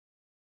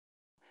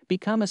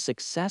become a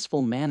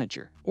successful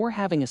manager or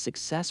having a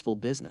successful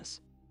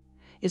business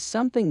is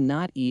something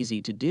not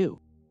easy to do.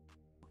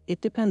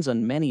 It depends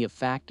on many of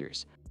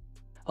factors,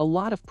 a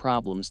lot of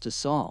problems to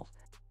solve,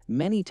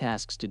 many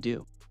tasks to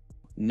do,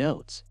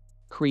 notes,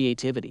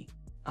 creativity,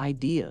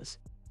 ideas,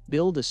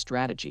 build a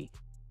strategy,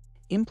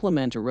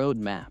 implement a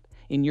roadmap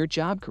in your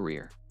job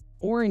career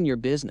or in your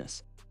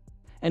business,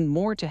 and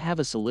more to have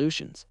a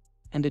solutions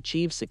and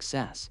achieve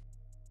success.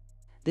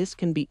 This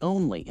can be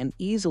only and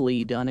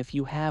easily done if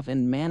you have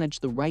and manage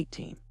the right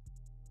team.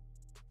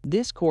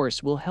 This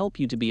course will help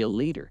you to be a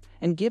leader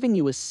and giving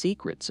you a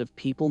secrets of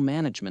people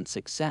management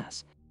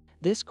success.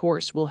 This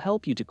course will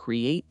help you to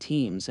create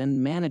teams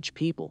and manage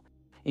people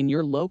in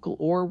your local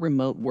or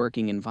remote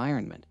working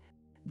environment.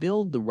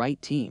 Build the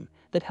right team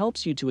that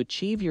helps you to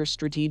achieve your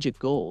strategic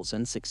goals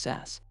and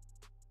success.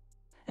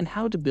 And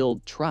how to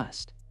build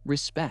trust,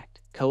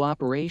 respect,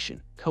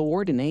 cooperation,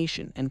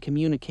 coordination, and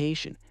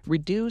communication,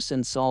 reduce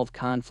and solve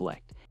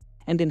conflict,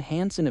 and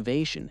enhance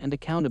innovation and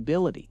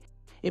accountability.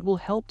 It will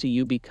help to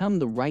you become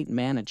the right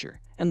manager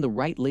and the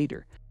right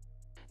leader.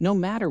 No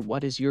matter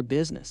what is your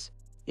business,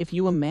 if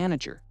you a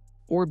manager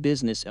or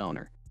business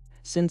owner,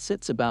 since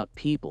it's about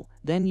people,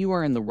 then you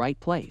are in the right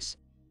place.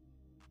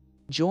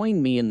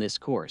 Join me in this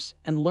course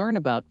and learn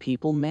about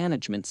people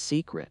management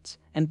secrets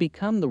and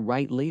become the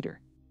right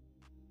leader.